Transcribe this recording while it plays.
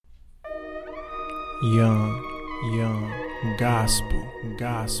Young gospel.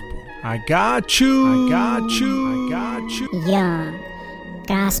 I got you. Young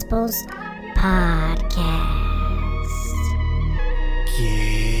Gospels Podcast.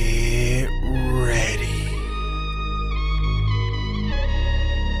 Get ready.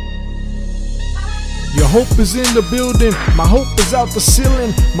 Your hope is in the building. My hope is out the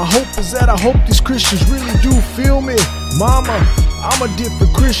ceiling. My hope is that I hope these Christians really do feel me. Mama, I'm a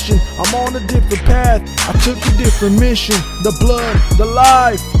different Christian. I'm on a different path. I took a different mission. The blood, the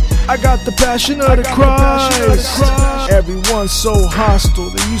life. I got the passion of the Christ. Everyone's so hostile.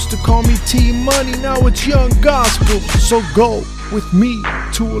 They used to call me T-Money. Now it's Young Gospel. So go with me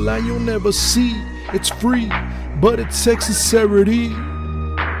to a land you'll never see. It's free, but it takes sincerity.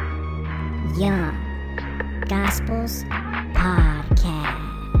 Young Gospels Podcast.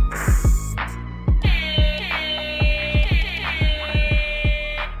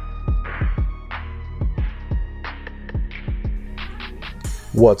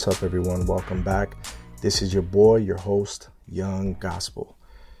 What's up, everyone? Welcome back. This is your boy, your host, Young Gospel.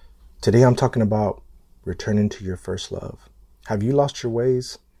 Today I'm talking about returning to your first love. Have you lost your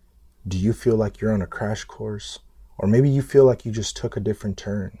ways? Do you feel like you're on a crash course? Or maybe you feel like you just took a different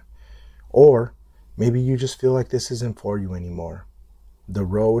turn. Or maybe you just feel like this isn't for you anymore. The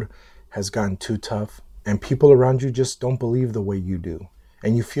road has gotten too tough and people around you just don't believe the way you do.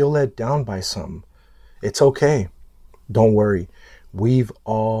 And you feel let down by some. It's okay. Don't worry. We've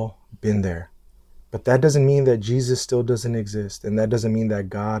all been there. But that doesn't mean that Jesus still doesn't exist. And that doesn't mean that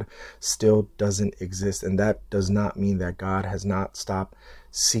God still doesn't exist. And that does not mean that God has not stopped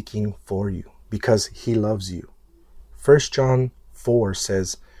seeking for you because he loves you. 1 John 4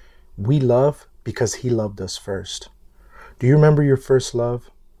 says, we love because he loved us first. Do you remember your first love?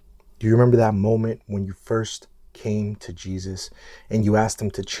 Do you remember that moment when you first came to Jesus and you asked him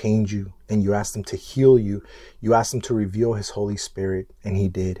to change you and you asked him to heal you? You asked him to reveal his Holy Spirit, and he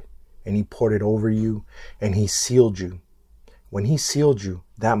did. And he poured it over you and he sealed you. When he sealed you,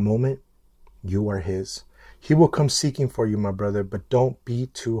 that moment, you are his. He will come seeking for you, my brother, but don't be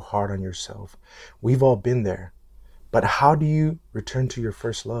too hard on yourself. We've all been there. But how do you return to your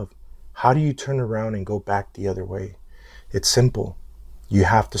first love? How do you turn around and go back the other way? It's simple. You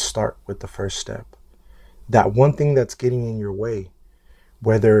have to start with the first step. That one thing that's getting in your way,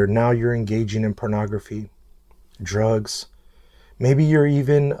 whether now you're engaging in pornography, drugs, maybe you're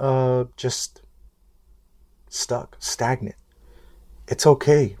even just stuck, stagnant. It's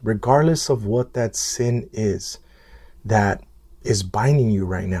okay, regardless of what that sin is that is binding you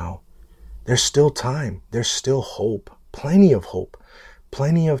right now. There's still time. There's still hope. Plenty of hope.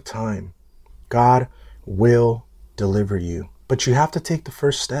 Plenty of time. God will deliver you. But you have to take the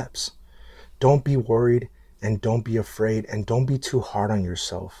first steps. Don't be worried and don't be afraid and don't be too hard on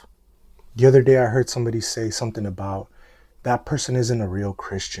yourself. The other day I heard somebody say something about that person isn't a real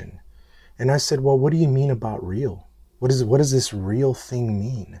Christian. And I said, well, what do you mean about real? What does this real thing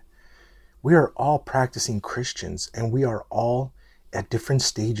mean? We are all practicing Christians and we are all at different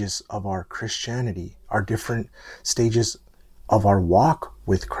stages of our Christianity, our different stages of our walk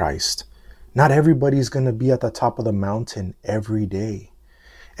with Christ. Not everybody's going to be at the top of the mountain every day.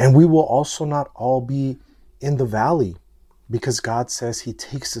 And we will also not all be in the valley because God says he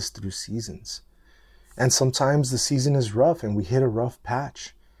takes us through seasons. And sometimes the season is rough and we hit a rough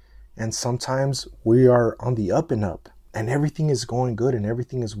patch. And sometimes we are on the up and up and everything is going good and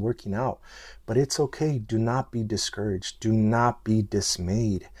everything is working out. But it's okay. Do not be discouraged. Do not be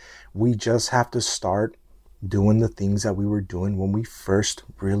dismayed. We just have to start doing the things that we were doing when we first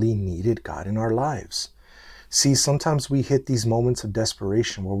really needed God in our lives. See, sometimes we hit these moments of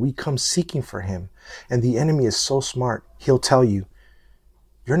desperation where we come seeking for him. And the enemy is so smart. He'll tell you,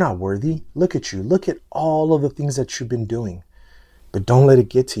 you're not worthy. Look at you. Look at all of the things that you've been doing. But don't let it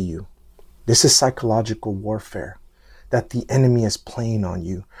get to you. This is psychological warfare that the enemy is playing on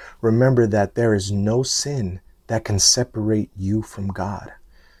you. Remember that there is no sin that can separate you from God.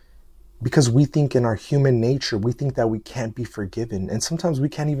 Because we think in our human nature, we think that we can't be forgiven. And sometimes we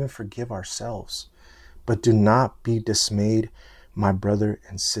can't even forgive ourselves. But do not be dismayed, my brother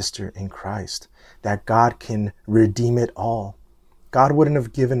and sister in Christ, that God can redeem it all. God wouldn't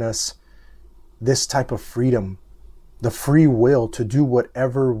have given us this type of freedom, the free will to do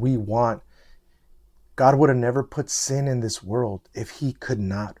whatever we want. God would have never put sin in this world if he could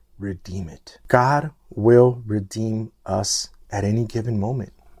not redeem it. God will redeem us at any given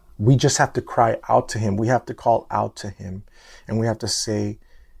moment. We just have to cry out to him. We have to call out to him. And we have to say,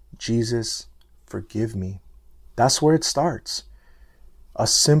 Jesus, forgive me. That's where it starts. A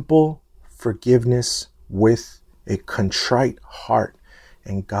simple forgiveness with a contrite heart.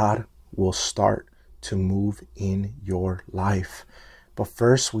 And God will start to move in your life. But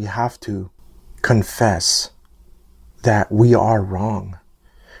first, we have to confess that we are wrong.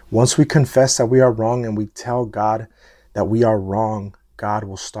 Once we confess that we are wrong and we tell God that we are wrong, God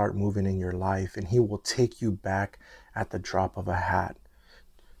will start moving in your life and he will take you back at the drop of a hat.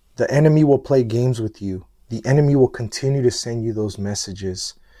 The enemy will play games with you. The enemy will continue to send you those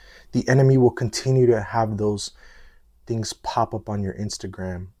messages. The enemy will continue to have those things pop up on your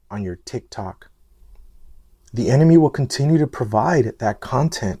Instagram, on your TikTok. The enemy will continue to provide that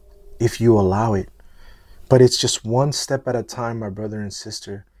content if you allow it. But it's just one step at a time, my brother and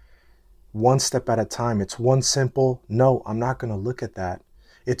sister. One step at a time. It's one simple, no, I'm not going to look at that.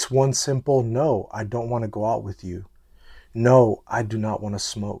 It's one simple, no, I don't want to go out with you. No, I do not want to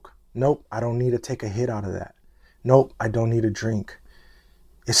smoke. Nope, I don't need to take a hit out of that. Nope, I don't need a drink.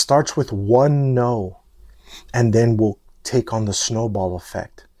 It starts with one no, and then we'll take on the snowball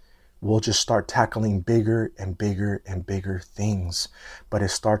effect. We'll just start tackling bigger and bigger and bigger things. But it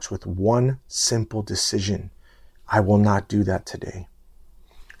starts with one simple decision. I will not do that today.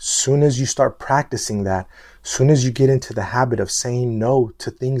 Soon as you start practicing that, soon as you get into the habit of saying no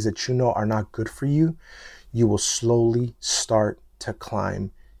to things that you know are not good for you, you will slowly start to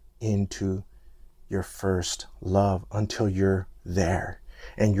climb into your first love until you're there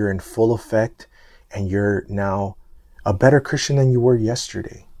and you're in full effect and you're now a better Christian than you were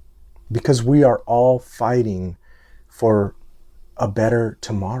yesterday. Because we are all fighting for a better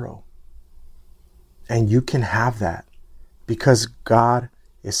tomorrow. And you can have that because God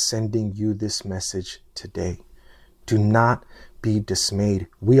is sending you this message today. Do not be dismayed.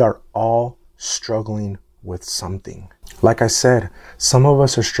 We are all struggling with something. Like I said, some of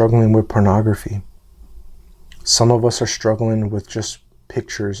us are struggling with pornography. Some of us are struggling with just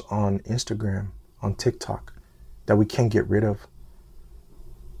pictures on Instagram, on TikTok that we can't get rid of.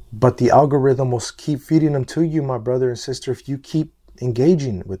 But the algorithm will keep feeding them to you, my brother and sister, if you keep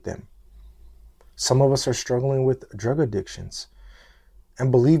engaging with them. Some of us are struggling with drug addictions.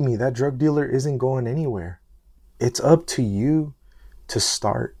 And believe me, that drug dealer isn't going anywhere. It's up to you to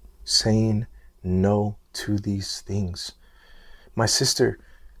start saying no to these things. My sister,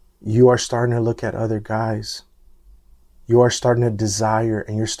 you are starting to look at other guys. You are starting to desire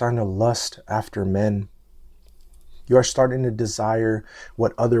and you're starting to lust after men. You are starting to desire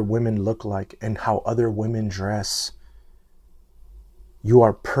what other women look like and how other women dress. You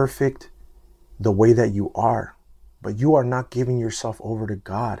are perfect the way that you are, but you are not giving yourself over to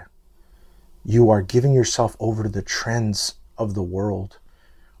God. You are giving yourself over to the trends of the world.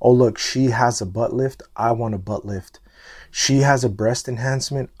 Oh, look, she has a butt lift. I want a butt lift. She has a breast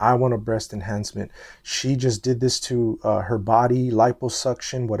enhancement. I want a breast enhancement. She just did this to her body,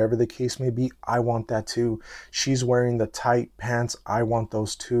 liposuction, whatever the case may be. I want that too. She's wearing the tight pants. I want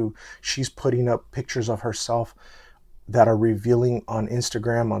those too. She's putting up pictures of herself that are revealing on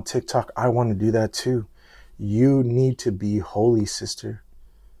Instagram, on TikTok. I want to do that too. You need to be holy, sister.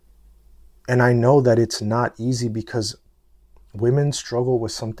 And I know that it's not easy because women struggle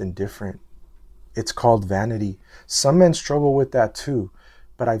with something different. It's called vanity. Some men struggle with that too,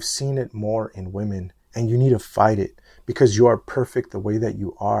 but I've seen it more in women, and you need to fight it because you are perfect the way that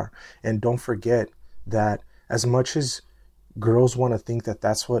you are. And don't forget that as much as girls want to think that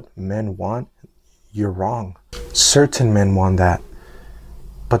that's what men want, you're wrong. Certain men want that.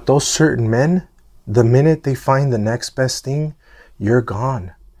 But those certain men, the minute they find the next best thing, you're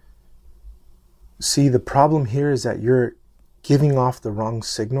gone. See, the problem here is that you're giving off the wrong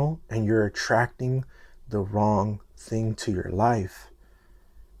signal and you're attracting the wrong thing to your life.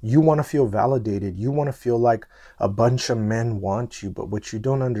 You want to feel validated. You want to feel like a bunch of men want you. But what you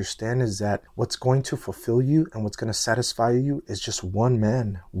don't understand is that what's going to fulfill you and what's going to satisfy you is just one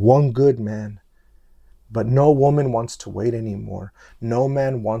man, one good man. But no woman wants to wait anymore. No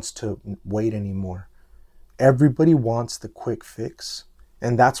man wants to wait anymore. Everybody wants the quick fix.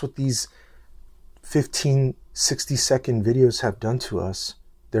 And that's what these 15, 60-second videos have done to us.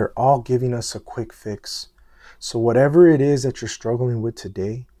 They're all giving us a quick fix. So whatever it is that you're struggling with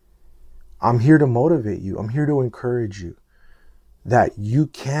today, I'm here to motivate you. I'm here to encourage you that you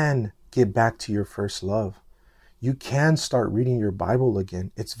can get back to your first love. You can start reading your Bible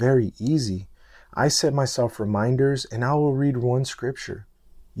again. It's very easy. I set myself reminders and I will read one scripture.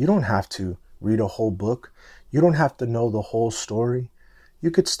 You don't have to read a whole book. You don't have to know the whole story.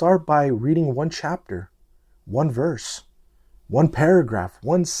 You could start by reading one chapter, one verse, one paragraph,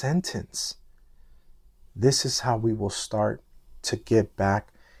 one sentence. This is how we will start to get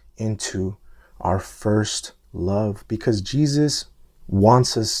back into our first love because Jesus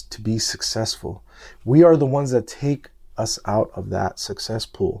wants us to be successful. We are the ones that take us out of that success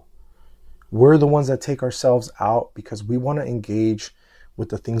pool. We're the ones that take ourselves out because we want to engage with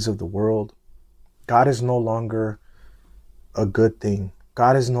the things of the world. God is no longer a good thing.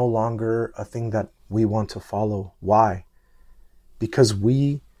 God is no longer a thing that we want to follow. Why? Because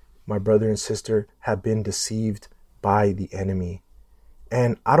we, my brother and sister, have been deceived by the enemy.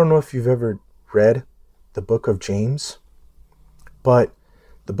 And I don't know if you've ever read the book of James, but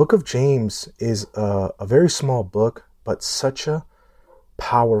the book of James is a very small book, but such a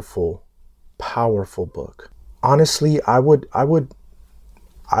powerful book. Honestly, I would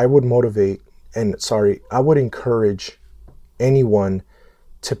encourage anyone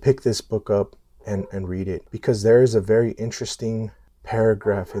to pick this book up and read it, because there is a very interesting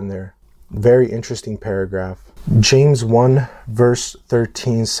paragraph in there. Very interesting paragraph. James 1 verse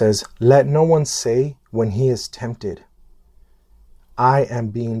 13 says, "Let no one say when he is tempted, I am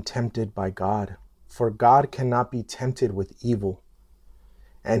being tempted by God. For God cannot be tempted with evil,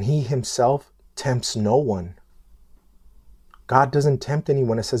 and he himself tempts no one." God doesn't tempt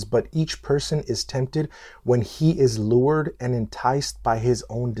anyone. It says, but each person is tempted when he is lured and enticed by his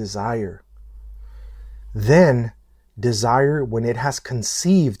own desire. Then desire, when it has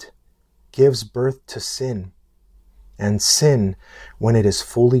conceived, gives birth to sin. And sin, when it is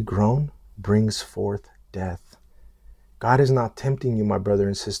fully grown, brings forth death. God is not tempting you, my brother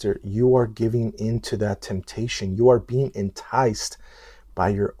and sister. You are giving into that temptation. You are being enticed by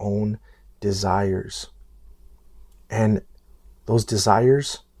your own desires. And those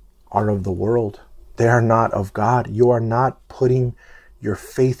desires are of the world. They are not of God. You are not putting your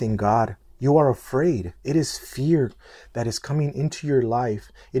faith in God. You are afraid. It is fear that is coming into your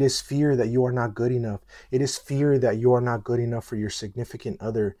life. It is fear that you are not good enough. It is fear that you are not good enough for your significant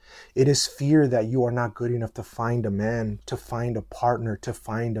other. It is fear that you are not good enough to find a man, to find a partner, to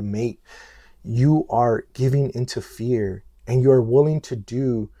find a mate. You are giving into fear, and you are willing to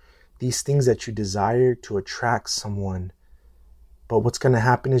do these things that you desire to attract someone. But what's going to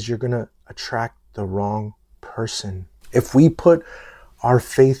happen is you're going to attract the wrong person. If we put our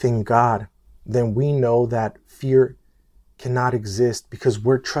faith in God, then we know that fear cannot exist because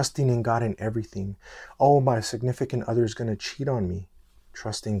we're trusting in God in everything. Oh, my significant other is going to cheat on me.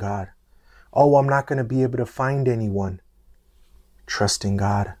 Trust in God. Oh, I'm not going to be able to find anyone. Trust in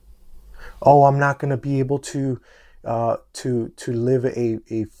God. Oh, I'm not going to be able to live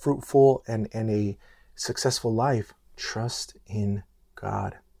a fruitful and a successful life. Trust in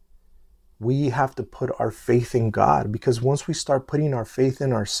God. We have to put our faith in God, because once we start putting our faith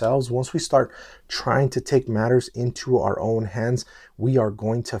in ourselves, once we start trying to take matters into our own hands, we are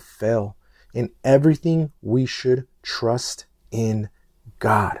going to fail. In everything, we should trust in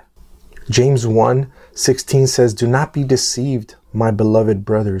God. James 1:16 says, "Do not be deceived, my beloved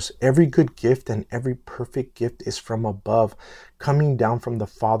brothers. Every good gift and every perfect gift is from above, coming down from the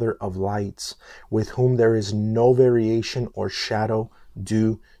Father of lights, with whom there is no variation or shadow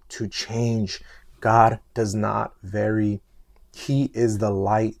due to change." God does not vary. He is the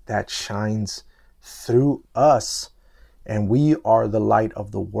light that shines through us, and we are the light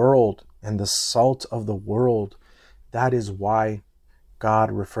of the world and the salt of the world. That is why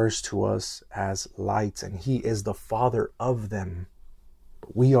God refers to us as lights, and He is the Father of them.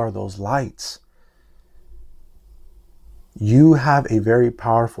 We are those lights. You have a very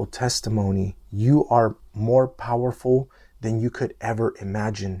powerful testimony. You are more powerful than you could ever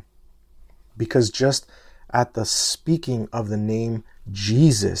imagine. Because just at the speaking of the name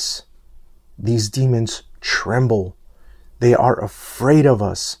Jesus, these demons tremble. They are afraid of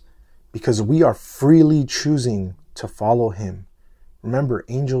us because we are freely choosing to follow Him. Remember,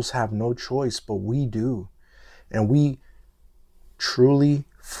 angels have no choice, but we do. And we truly,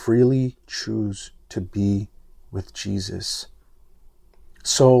 freely choose to be with Jesus.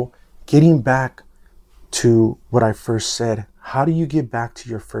 So, getting back to what I first said, how do you get back to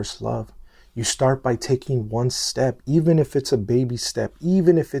your first love? You start by taking one step, even if it's a baby step,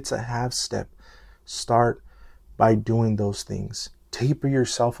 even if it's a half step. Start by doing those things. Taper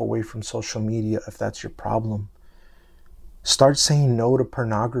yourself away from social media if that's your problem. Start saying no to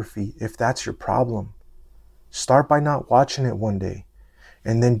pornography if that's your problem. Start by not watching it one day,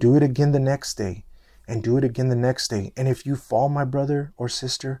 and then do it again the next day, and do it again the next day. And if you fall, my brother or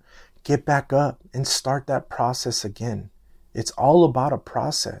sister, get back up and start that process again. It's all about a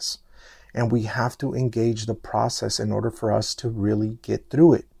process, and we have to engage the process in order for us to really get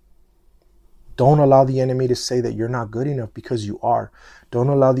through it. Don't allow the enemy to say that you're not good enough, because you are. Don't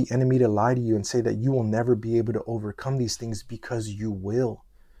allow the enemy to lie to you and say that you will never be able to overcome these things, because you will.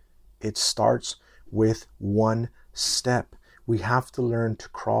 It starts with one step. We have to learn to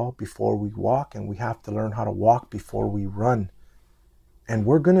crawl before we walk, and we have to learn how to walk before we run. And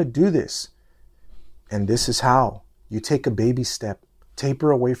we're going to do this. And this is how you take a baby step.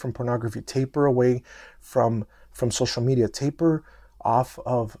 Taper away from pornography. Taper away from social media. Taper off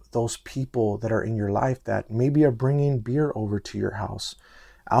of those people that are in your life that maybe are bringing beer over to your house,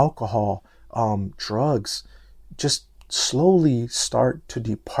 alcohol, drugs. Just slowly start to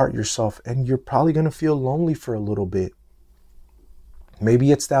depart yourself, and you're probably going to feel lonely for a little bit.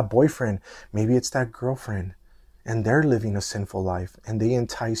 Maybe it's that boyfriend, maybe it's that girlfriend, and they're living a sinful life and they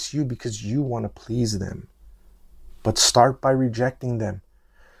entice you because you want to please them. But start by rejecting them.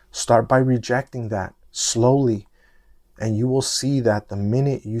 Start by rejecting that slowly. And you will see that the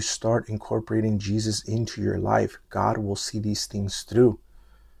minute you start incorporating Jesus into your life, God will see these things through.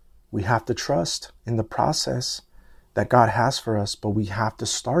 We have to trust in the process that God has for us, but we have to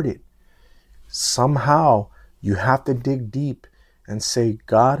start it. Somehow you have to dig deep and say,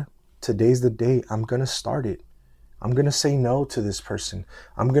 God, today's the day I'm going to start it. I'm going to say no to this person.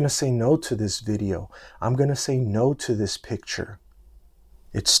 I'm going to say no to this video. I'm going to say no to this picture.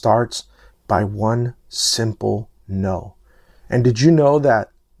 It starts by one simple no. And did you know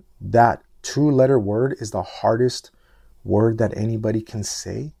that that 2-letter word is the hardest word that anybody can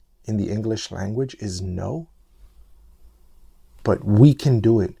say in the English language is no? But we can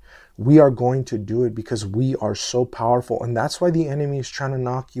do it. We are going to do it because we are so powerful. And that's why the enemy is trying to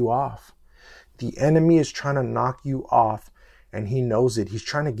knock you off. The enemy is trying to knock you off, and he knows it. He's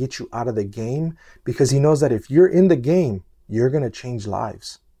trying to get you out of the game because he knows that if you're in the game, you're going to change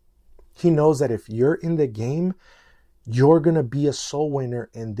lives. He knows that if you're in the game, you're going to be a soul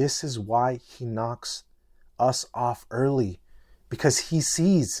winner. And this is why he knocks us off early, because he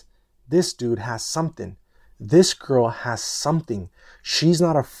sees this dude has something. This girl has something. She's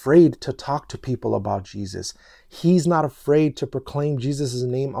not afraid to talk to people about Jesus. He's not afraid to proclaim Jesus'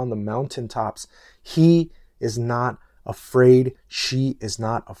 name on the mountaintops. He is not afraid. She is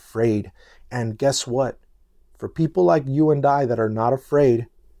not afraid. And guess what? For people like you and I that are not afraid,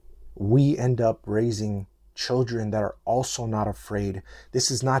 we end up raising children that are also not afraid. This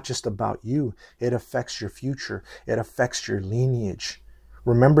is not just about you. It affects your future. It affects your lineage.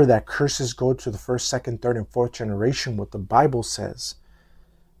 Remember that curses go to the first, second, third, and fourth generation, what the Bible says.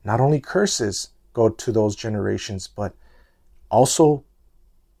 Not only curses go to those generations, but also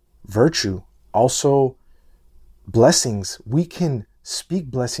virtue, also blessings. We can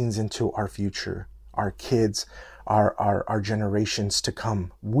speak blessings into our future, our kids, our generations to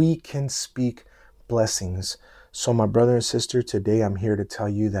come. We can speak blessings. So my brother and sister, today I'm here to tell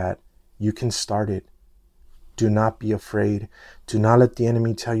you that you can start it. Do not be afraid. Do not let the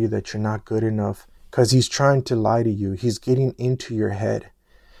enemy tell you that you're not good enough, because he's trying to lie to you. He's getting into your head.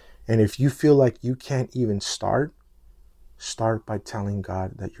 And if you feel like you can't even start by telling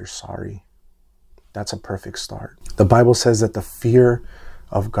God that you're sorry. That's a perfect start. The Bible says that the fear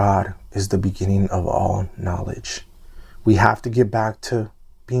of God is the beginning of all knowledge. We have to get back to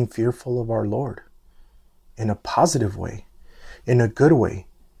being fearful of our Lord in a positive way, in a good way.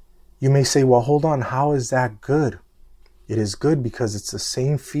 You may say, well, hold on, how is that good? It is good because it's the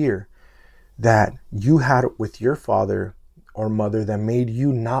same fear that you had with your father or mother that made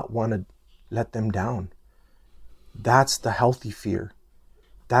you not want to let them down. That's the healthy fear.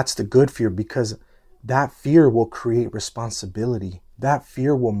 That's the good fear, because that fear will create responsibility. That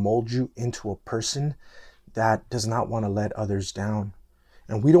fear will mold you into a person that does not want to let others down.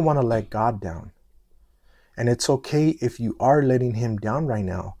 And we don't want to let God down. And it's okay if you are letting him down right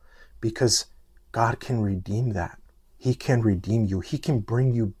now, because God can redeem that. He can redeem you. He can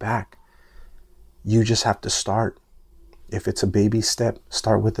bring you back. You just have to start. If it's a baby step,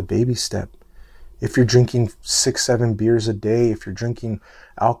 start with a baby step. If you're drinking 6-7 beers a day, if you're drinking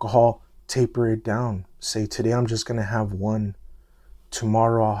alcohol, taper it down. Say, today I'm just going to have one.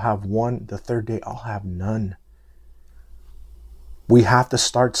 Tomorrow I'll have one. The third day I'll have none. We have to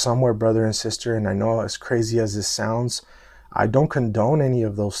start somewhere, brother and sister. And I know, as crazy as this sounds, I don't condone any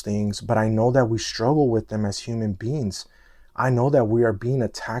of those things, but I know that we struggle with them as human beings. I know that we are being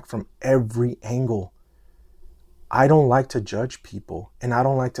attacked from every angle. I don't like to judge people, and I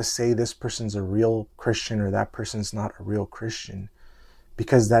don't like to say this person's a real Christian or that person's not a real Christian,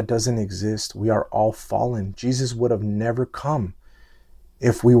 because that doesn't exist. We are all fallen. Jesus would have never come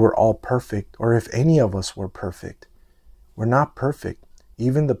if we were all perfect, or if any of us were perfect. We're not perfect.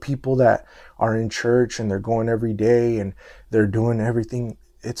 Even the people that are in church and they're going every day and they're doing everything,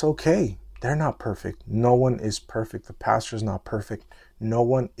 it's okay. They're not perfect. No one is perfect. The pastor's not perfect. No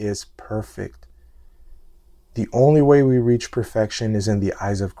one is perfect. The only way we reach perfection is in the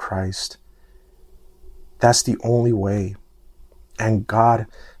eyes of Christ. That's the only way. And God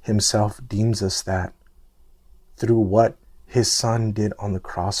himself deems us that through what his son did on the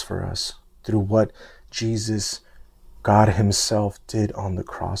cross for us, through what Jesus, God himself, did on the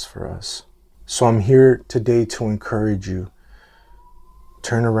cross for us. So I'm here today to encourage you.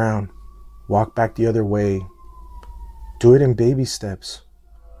 Turn around, walk back the other way. Do it in baby steps.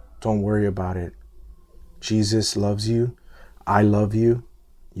 Don't worry about it. Jesus loves you. I love you.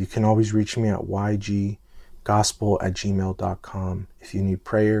 You can always reach me at yggospel@gmail.com. If you need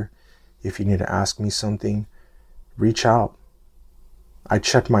prayer, if you need to ask me something, reach out. I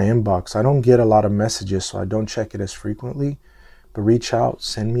check my inbox. I don't get a lot of messages, so I don't check it as frequently, but reach out.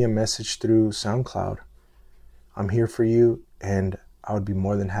 Send me a message through SoundCloud. I'm here for you, and I would be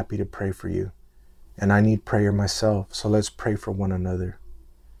more than happy to pray for you. And I need prayer myself, so let's pray for one another.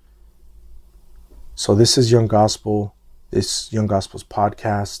 So this is Young Gospel. This is Young Gospel's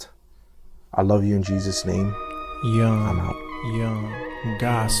podcast. I love you in Jesus' name. I'm out. Young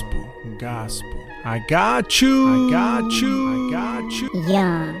Gospel. I got you.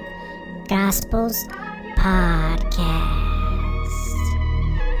 Young Gospels Podcast.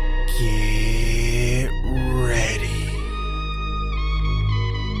 Get ready.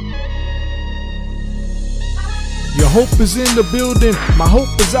 Your hope is in the building. My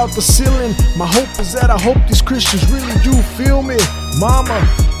hope is out the ceiling. My hope is that I hope these Christians really do feel me. Mama,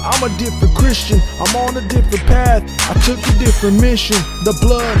 I'm a different Christian. I'm on a different path. I took a different mission. The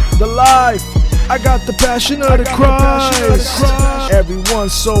blood, the life. I got the passion of the Christ.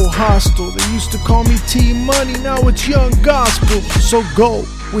 Everyone's so hostile. They used to call me T-Money. Now it's Young Gospel. So go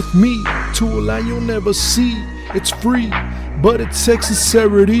with me to a land you'll never see. It's free, but it takes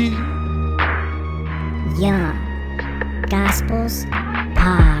sincerity. Young Gospels